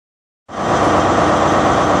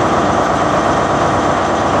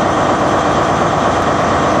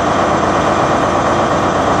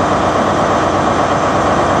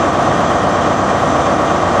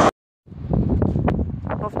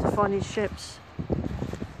ships.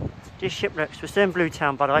 These shipwrecks. We're still in Blue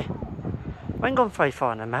Town, by the way. I ain't gone very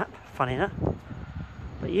far on the map, funny enough.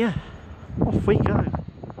 But yeah, off we go.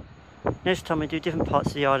 Next time we do different parts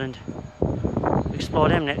of the island. Explore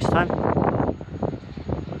them next time.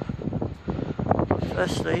 But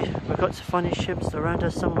firstly, we've got to find these ships around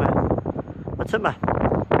us somewhere. I took my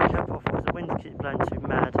cap off because the wind keeps blowing too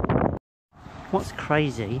mad. What's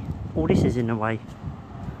crazy, all this is in the way.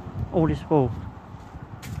 All this wall.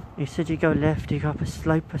 You said you go left, you go up a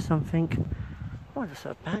slope or something. Oh, that's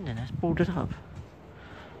abandoned, that's boarded up.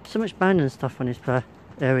 So much abandoned stuff on this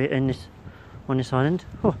area on this island.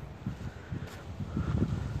 Oh.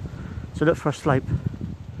 So look for a slope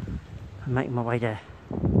and make my way there.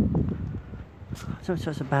 So it's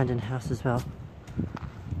an abandoned house as well.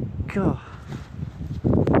 God.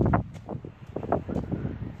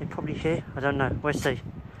 They're probably here, I don't know, we'll see.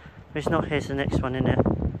 If it's not here, it's the next one, isn't it?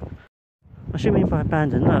 I should mean by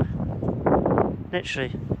abandoned, look.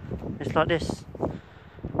 Literally, it's like this.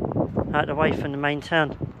 Out the way from the main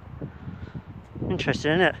town.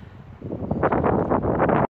 Interesting, isn't it?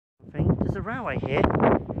 There's a railway here.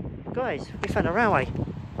 Guys, we found a railway.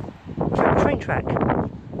 We found a train track.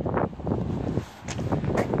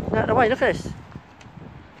 Out the way, look at this. A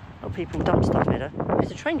lot of people dump stuff here though.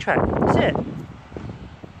 It's a train track, that's it.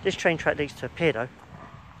 This train track leads to a pier though.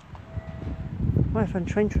 I found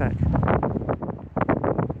a train track.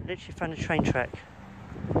 Literally found a train track.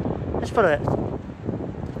 Let's follow it.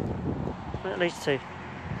 What it leads to.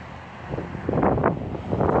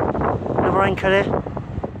 Another anchor there.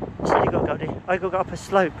 So you got to go there. I got to go up a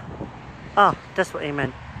slope. Ah, that's what he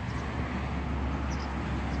meant.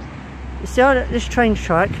 You see how this train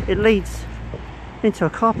track, it leads into a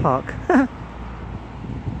car park. Well,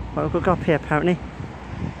 we've got to go up here apparently.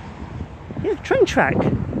 Yeah, train track.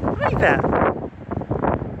 Believe that.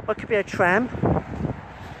 Or it could be a tram.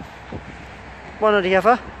 One or the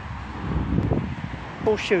other.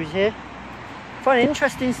 Horseshoes here. Finding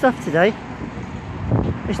interesting stuff today.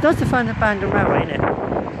 It's nice to find an abandoned railway, isn't it?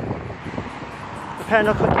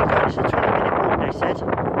 Apparently I could keep going. It's a 20-minute walk, they said,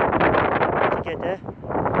 to get there.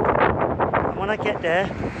 And when I get there,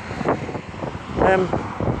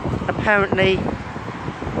 apparently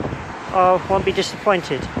I won't be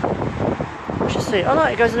disappointed. We shall see. Oh no,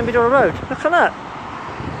 it goes in the middle of the road. Look at that.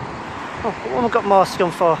 Oh, what have I got mask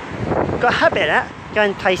on for? Got a habit of that,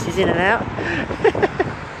 going places in and out.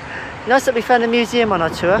 Nice that we found a museum on our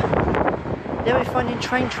tour. Then we're finding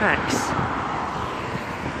train tracks.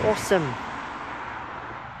 Awesome.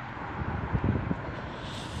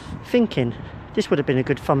 Thinking, this would have been a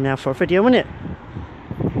good thumbnail for a video, wouldn't it?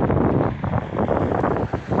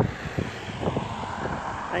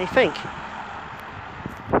 What do you think?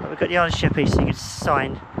 But we've got the other Sheppy so you could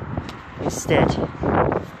sign instead.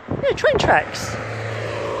 Yeah, train tracks.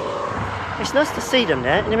 It's nice to see them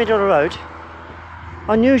there in the middle of the road.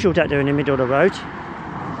 Unusual that they're in the middle of the road.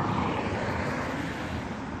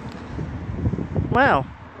 Wow.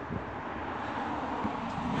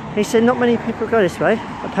 He said not many people go this way,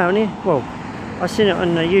 apparently. Well, I've seen it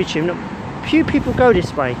on YouTube. Not few people go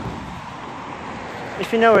this way.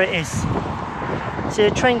 If you know where it is. See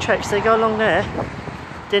the train tracks, they go along there,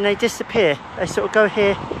 then they disappear. They sort of go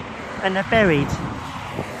here and they're buried.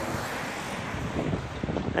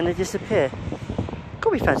 And they disappear.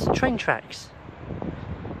 God, we found some train tracks.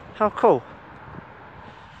 How cool.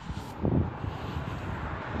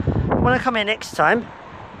 When I come here next time,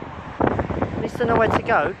 at least I know where to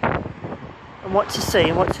go and what to see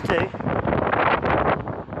and what to do.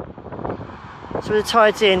 So with the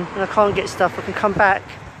tide's in and I can't get stuff, I can come back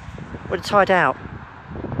with the tide out.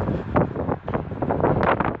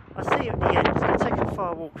 I'll see you at the end. It's going to take a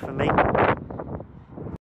far walk for me.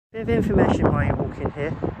 Bit of information while you're walking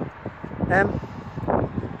here.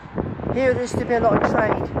 Here there used to be a lot of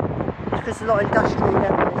trade because a lot of industrial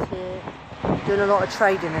areas here doing a lot of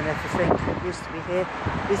trading and everything. It used to be here.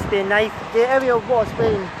 It used to be a navy. The area was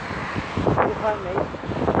being behind me.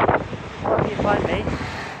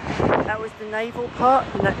 That was the naval part,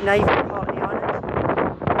 the naval part of the island.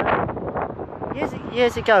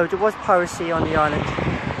 Years ago there was piracy on the island.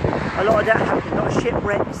 A lot of that happened. A lot of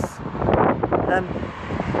shipwrecks.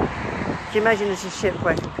 Can you imagine there's a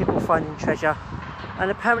shipwreck and people finding treasure? And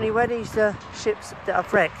apparently where these ships that are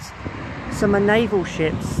wrecked, some are naval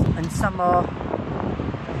ships and some are,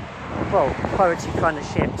 well, piratey kind of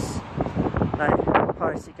ships. No,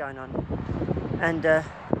 piracy going on. And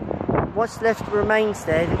what's left remains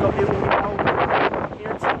there. They've got little old, you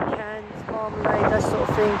know, tin cans, marmalade, that sort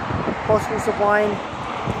of thing, bottles of wine,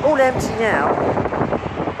 all empty now,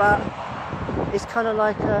 but it's kind of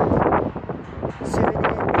like a souvenir.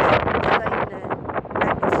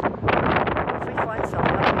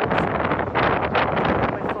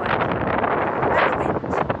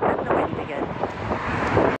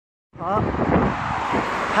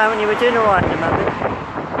 apparently we're doing alright at the moment.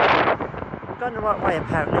 We're going the right way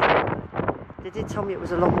apparently. They did tell me it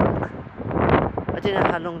was a long walk. I didn't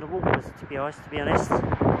know how long the walk was, to be honest.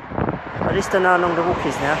 I at least don't know how long the walk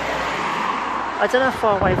is now. I don't know how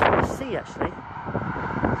far away from the sea actually.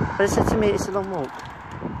 But they said to me it's a long walk.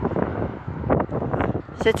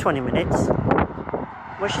 It said 20 minutes.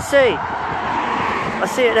 Where's the sea? I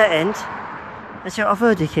see it at that end. That's how I've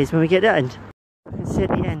heard it is when we get that end. I can see at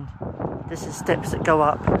the end. There's the steps that go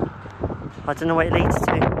up. I don't know what it leads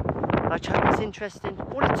to. I hope it's interesting.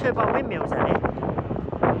 All the turbine windmills out here.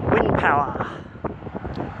 Wind power.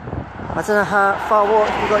 I don't know how far walk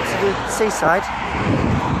you got to the seaside,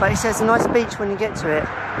 but it says a nice beach when you get to it.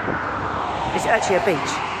 It's actually a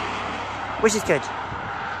beach, which is good.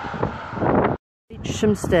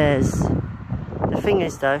 Some stairs. The thing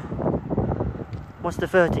is though, what's the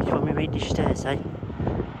verdict when we read these stairs, eh?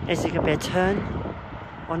 Is it going to be a turn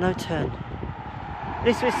or no turn? At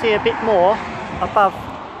least we see a bit more above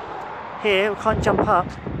here. We can't jump up.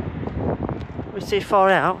 We see far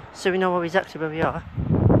out, so we know exactly where we are.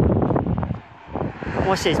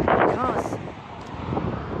 What's this? Many cars.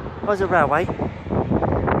 There's a railway.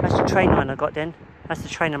 That's the train line I got then. That's the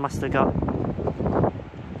train I must have got.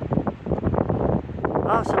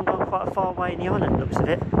 Oh, so I'm going quite far away in the island, looks of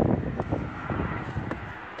it.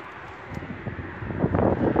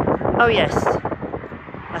 Oh yes,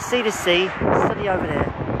 I see the sea, study over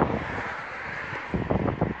there.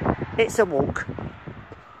 It's a walk.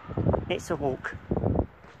 It's a walk.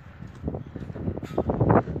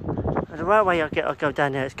 And the railway I go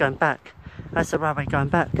down there, it's going back. That's the railway going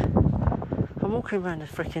back. I'm walking around the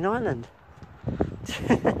freaking island.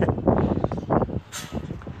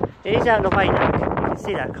 It is out of the way now. You can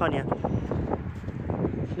see that, can't you?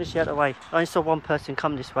 It's literally out of the way. I only saw one person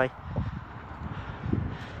come this way.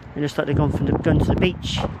 It looks like they've gone to the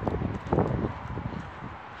beach.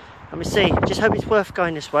 Let me see. Just hope it's worth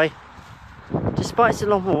going this way. Despite it's a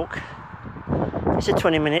long walk. It's a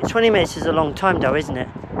 20 minutes. 20 minutes is a long time though, isn't it?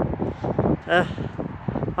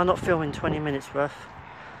 I'm not filming 20 minutes worth.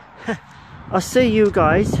 I'll see you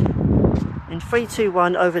guys in 3, 2,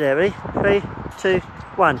 1 over there. Ready? 3, 2,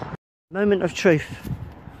 1. Moment of truth.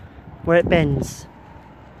 Where it bends.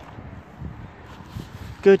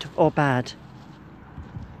 Good or bad?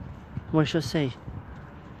 We shall see.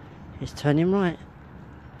 It's turning right.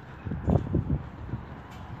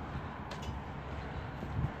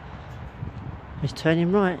 It's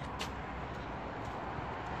turning right.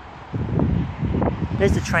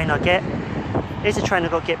 There's the train I get. There's the train I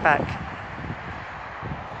got to get back.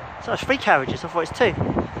 So it's 3 carriages, I thought it's 2.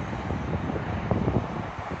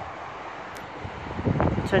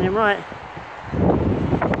 Turning right.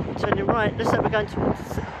 Turning right. Looks like we're going towards the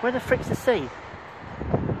sea. Where the frick's the sea?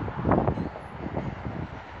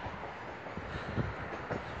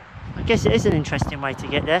 I guess it is an interesting way to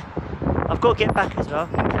get there. I've got to get back as well.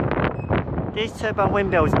 These turbine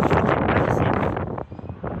windmills are fucking massive.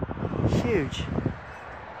 Huge.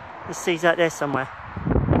 The sea's out there somewhere.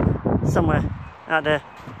 Somewhere out there.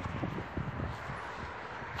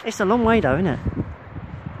 It's a long way though, isn't it?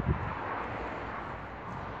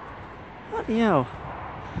 Bloody hell.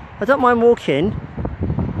 I don't mind walking.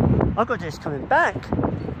 I've got this coming back.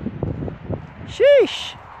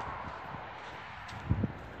 Sheesh.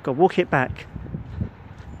 Got to walk it back.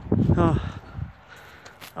 Oh,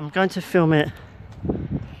 I'm going to film it.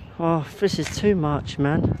 Oh, this is too much,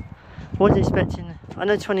 man. I wasn't expecting. I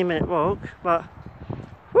know 20-minute walk, but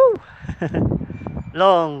woo,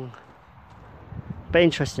 long, but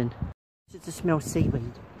interesting. This is to smell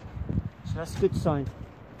seaweed, so that's a good sign.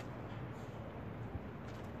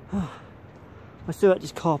 Oh, I'm still at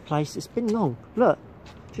this car place. It's been long. Look,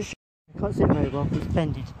 just I can't see it very well. It's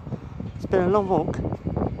bended. It's been a long walk.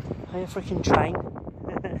 Hey, a freaking train.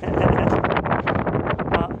 But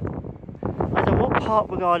I don't know what part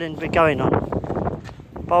of the island we're going on.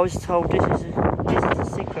 But I was told this is a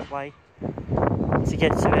secret way to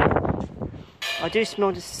get to it. I do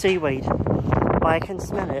smell the seaweed, but I can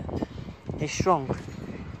smell it. It's strong.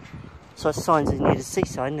 So it's signs that you need a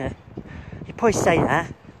seaside, isn't it? You'd probably say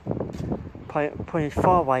that. Probably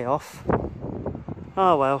far way off.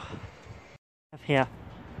 Oh well. Up here.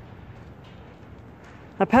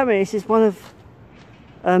 Apparently this is one of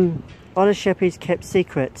Honor Sheppy's kept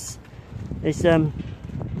secrets. It's been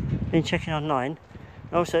checking online.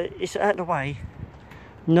 Also, it's out of the way.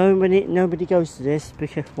 Nobody goes to this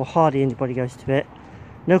because, well, hardly anybody goes to it.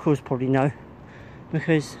 Locals probably know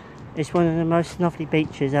because it's one of the most lovely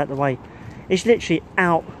beaches out the way. It's literally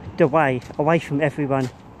out the way, away from everyone.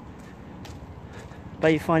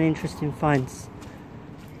 But you find interesting finds.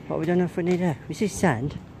 But we don't know if we need there. We see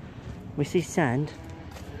sand. We see sand.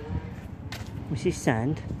 We see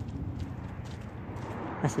sand.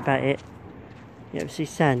 That's about it. Yeah, we see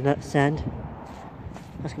sand, that's sand.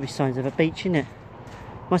 That's going to be signs of a beach, isn't it?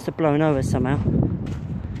 Must have blown over somehow.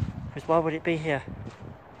 Because why would it be here?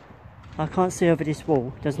 I can't see over this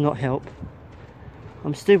wall, does not help.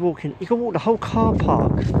 I'm still walking. You can walk the whole car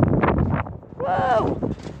park.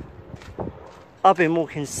 Whoa! I've been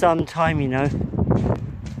walking some time, you know.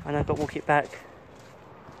 And I've got to walk it back.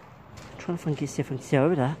 I'm trying to think if I can see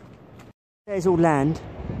over there. There's all land.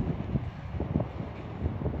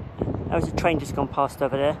 There's a train just gone past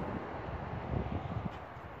over there.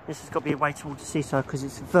 This has got to be away towards the seaside because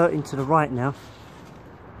it's verting to the right now.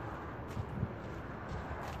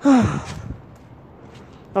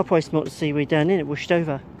 I'll probably smelt the seaweed down in it, washed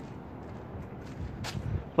over.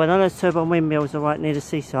 But I know those turbine windmills are right near the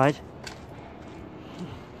seaside.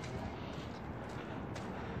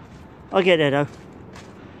 I'll get there though.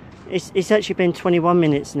 It's actually been 21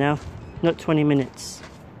 minutes now, not 20 minutes.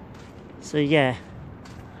 So yeah,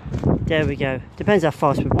 there we go. Depends how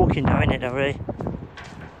fast we're walking though, innit though, really.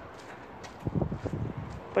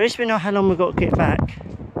 But at least we know how long we've got to get back.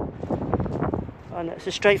 And it's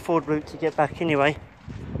a straightforward route to get back anyway.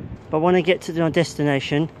 But when I get to my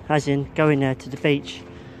destination, as in going there to the beach,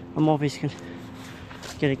 I'm obviously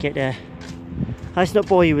gonna get there. Let's not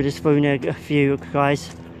bore you with this view,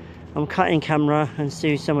 guys. I'm cutting camera and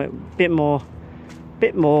see something a bit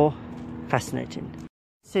more fascinating.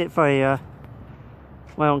 See it very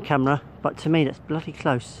well on camera, but to me that's bloody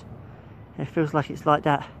close. It feels like it's like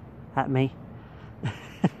that at me.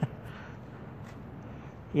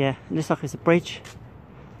 Yeah, it looks like it's a bridge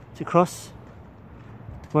to cross.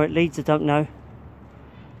 Where it leads I don't know.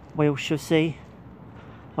 We shall see.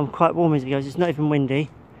 I'm quite warm as it goes, it's not even windy.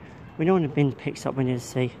 We know when the wind picks up when you're at the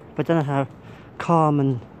sea, but I don't know how calm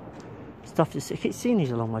and stuff to see. I keep seeing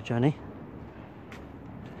these along my journey.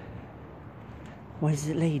 Where does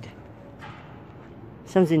it lead?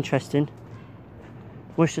 Sounds interesting.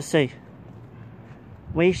 We shall see.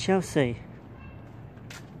 We shall see.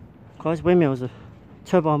 Guys, windmills are,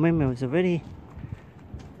 turbine windmills are really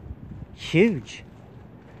huge.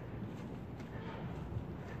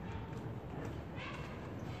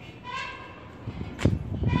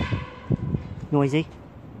 Noisy.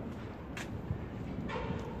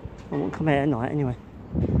 I won't come out at night anyway.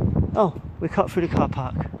 Oh, we cut through the car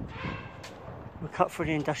park. We cut through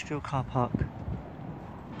the industrial car park.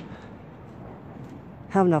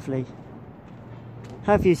 How lovely.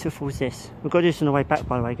 How beautiful is this? We've got to do this on the way back,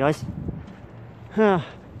 by the way, guys.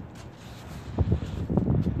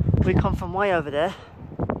 We come from way over there.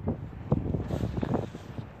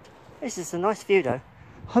 This is a nice view though.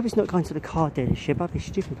 I hope it's not going to the car dealership. That'd be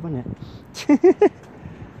stupid, wouldn't it?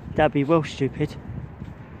 That'd be well stupid.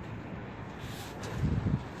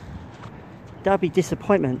 That'd be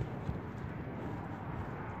disappointment.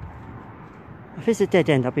 If it's a dead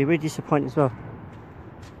end, I'd be really disappointed as well.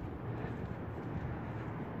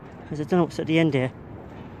 Because I don't know what's at the end here.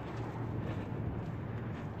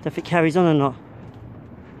 If it carries on or not.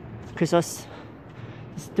 Because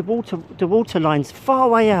the water line's far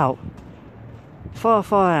way out. Far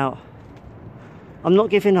out. I'm not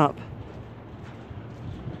giving up.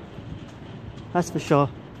 That's for sure.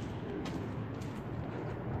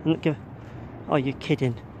 I'm not giving. Oh, you're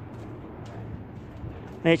kidding.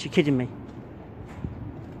 Are you actually kidding me?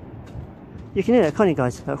 You can hear that, can't you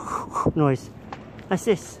guys? That noise. That's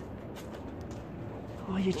this.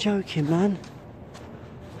 Oh, you're joking, man.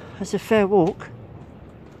 That's a fair walk.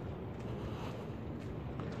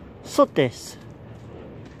 Sod this.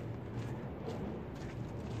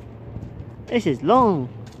 This is long.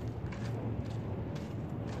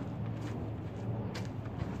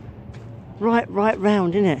 Right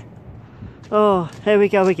round, isn't it? Oh, here we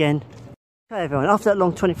go again. Okay, everyone, after that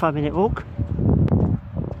long 25-minute walk,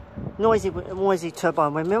 noisy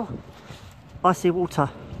turbine windmill, I see water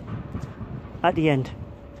at the end.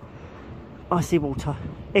 I see water.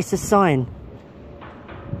 It's a sign.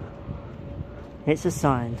 It's a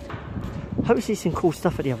sign. Hope you see some cool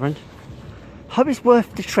stuff at the other end. Hope it's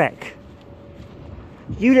worth the trek.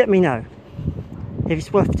 You let me know if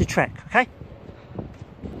it's worth the trek, okay?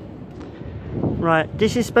 Right,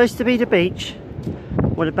 this is supposed to be the beach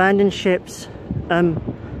with abandoned ships,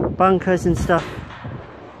 bunkers and stuff.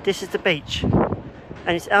 This is the beach and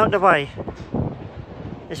it's out of the way.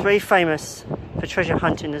 It's very famous for treasure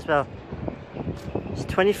hunting as well. It's a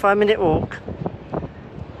 25-minute walk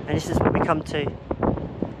and this is what we come to.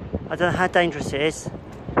 I don't know how dangerous it is,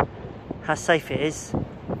 how safe it is,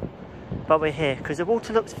 but we're here because the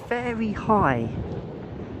water looks very high,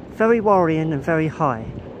 very worrying and very high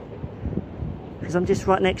because I'm just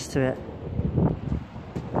right next to it,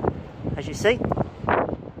 as you see.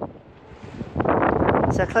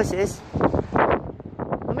 See how close it is?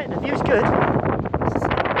 I mean, the view's good.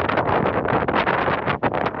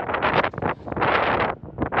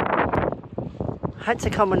 I had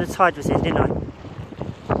to come when the tide was in, didn't I?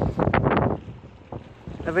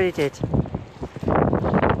 I really did.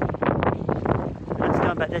 Let's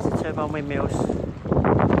go back, there's the turbine windmills.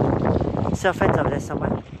 South end over there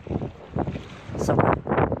somewhere. Somewhere.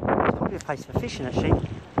 It's probably a place for fishing actually.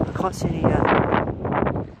 I can't see any,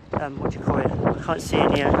 what do you call it? I can't see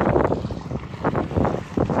any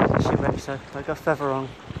shipwrecks, so I'll go further on.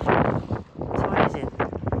 Tide is in.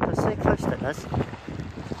 I'll see how close that does.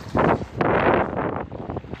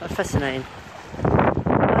 That's fascinating. I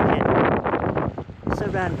like it. So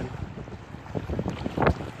random.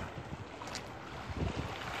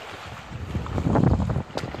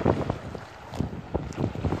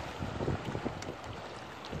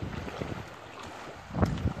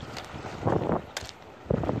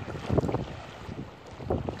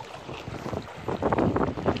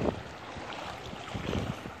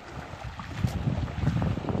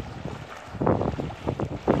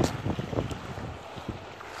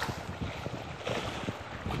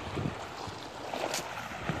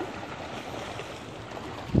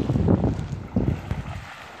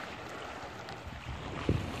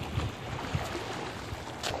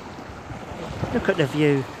 Look at the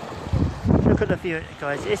view. Look at the view,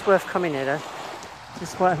 guys. It's worth coming here though.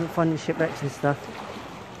 Despite having fun with shipwrecks and stuff.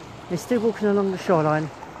 We're still walking along the shoreline.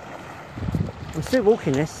 I'm still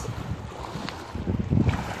walking this.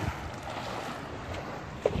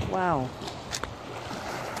 Wow.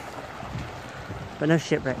 But no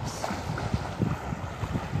shipwrecks.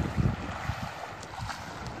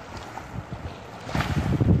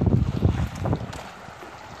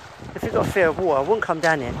 If you've got a fear of water, I wouldn't come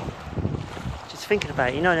down here. Thinking about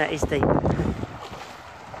it, you know that is deep.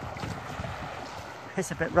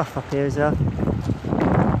 It's a bit rough up here as well.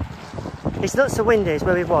 It's not so windy as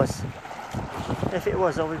where it was. If it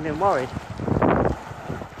was, I wouldn't have been worried.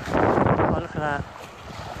 Oh, look at that.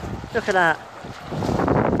 Look at that.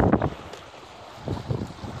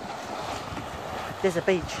 There's a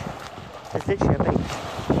beach. There's literally a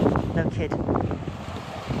beach. No kid.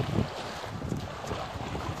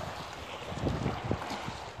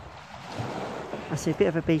 I see a bit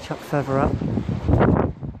of a beach up further up,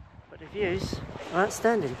 but the views are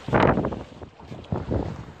outstanding.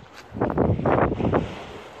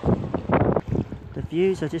 The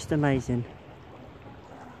views are just amazing.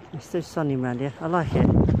 It's still sunny around here. I like it.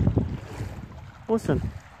 Awesome.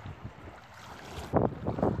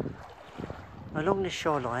 Along the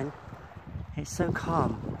shoreline, it's so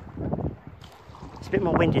calm. It's a bit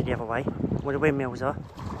more windy the other way, where the windmills are.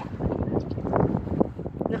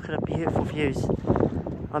 Look at the beautiful views.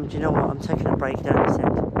 Do you know what? I'm taking a break down this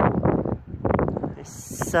end. It's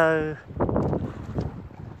so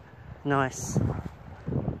nice.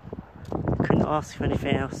 Couldn't ask for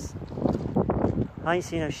anything else. I ain't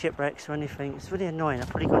seen no shipwrecks or anything. It's really annoying. I've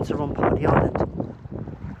probably gone to the wrong part of the island.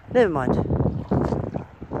 Never mind.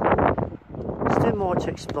 There's still more to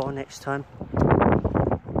explore next time.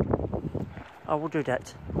 I will do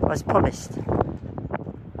that, as promised.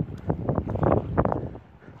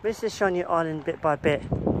 This is showing you island bit by bit.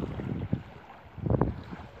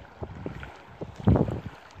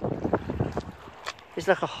 It's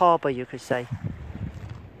like a harbour, you could say.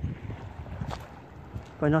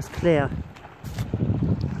 Very nice, clear.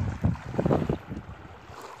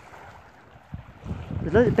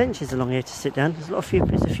 There's loads of benches along here to sit down. There's a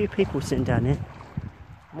few people sitting down here.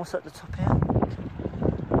 And what's at the top here?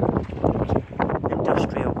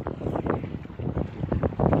 Industrial.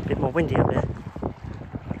 A bit more windy up there.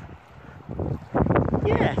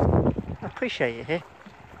 Yeah, I appreciate it here.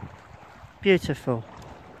 Beautiful.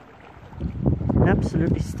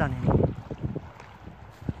 Absolutely stunning.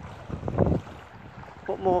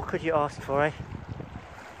 What more could you ask for, eh?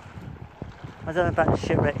 I don't know about the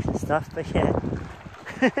shipwrecks and stuff, but yeah.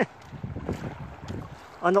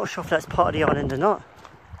 I'm not sure if that's part of the island or not.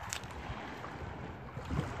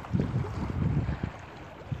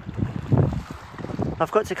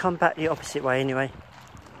 I've got to come back the opposite way anyway.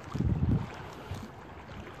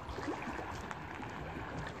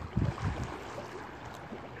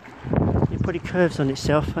 It probably curves on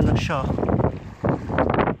itself, I'm not sure.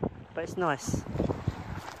 But it's nice.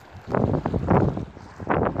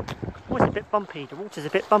 Oh, it's a bit bumpy. The water's a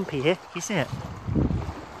bit bumpy here. You see it?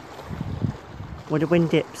 Where the wind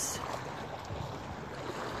dips.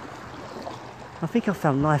 I think I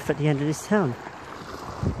found life at the end of this town.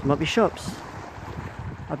 There might be shops.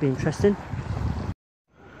 That'd be interesting.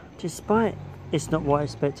 Despite it's not what I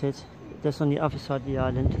expected, that's on the other side of the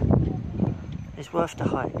island. It's worth the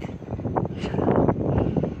hike.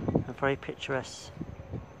 And very picturesque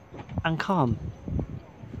and calm.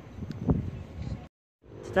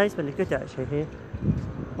 Today's been a good day actually here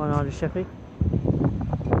on Isle of Sheppy.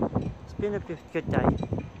 It's been a good day.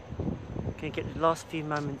 Gonna get the last few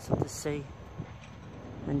moments of the sea,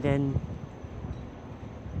 and then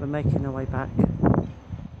we're making our way back.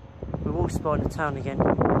 We're all spotting the town again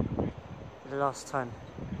for the last time.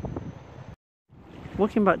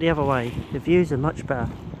 Walking back the other way, the views are much better.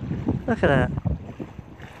 Look at that.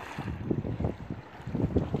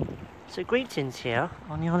 So greetings here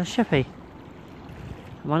on the Isle of Sheppy.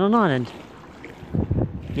 I'm on an island.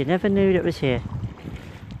 You never knew that was here.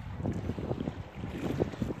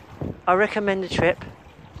 I recommend the trip.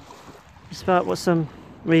 Despite what some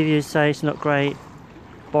reviews say, it's not great,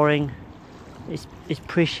 boring. It's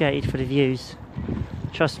appreciated for the views.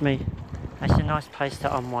 Trust me, it's a nice place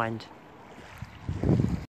to unwind.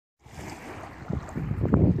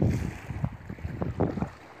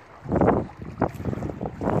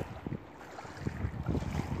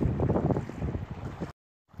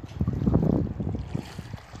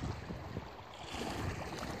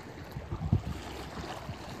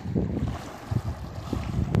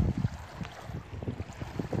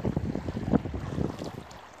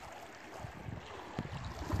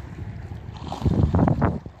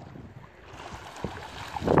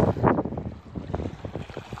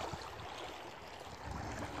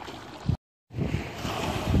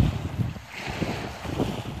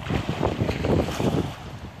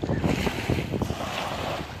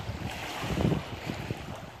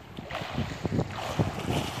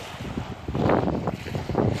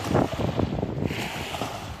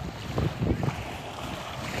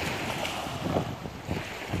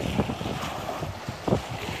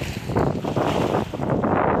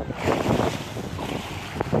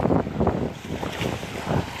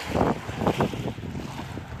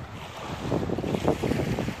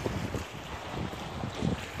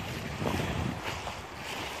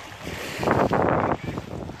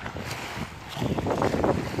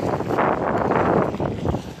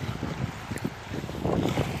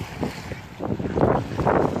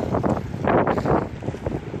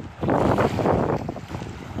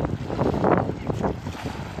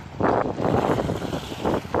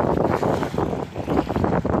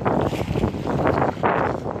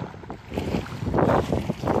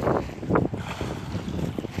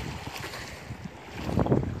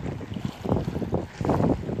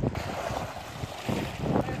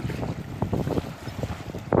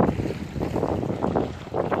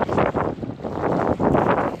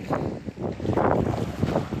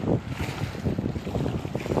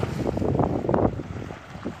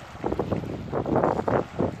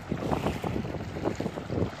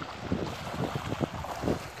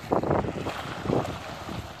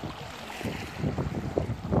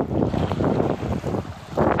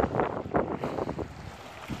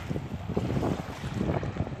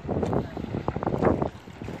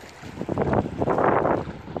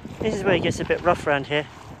 This is where it gets a bit rough around here.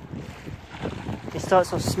 It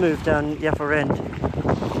starts off smooth down the upper end,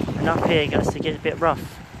 and up here it gets to get a bit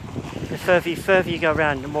rough. The further you go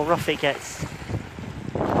around, the more rough it gets.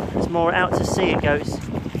 It's more out to sea it goes.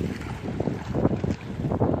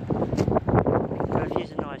 The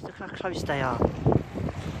views are nice. Look how close they are.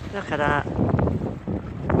 Look at that.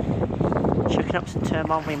 Checking up some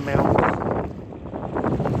turbine windmills.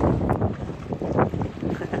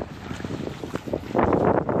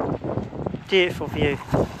 Beautiful view,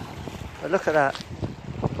 but look at that.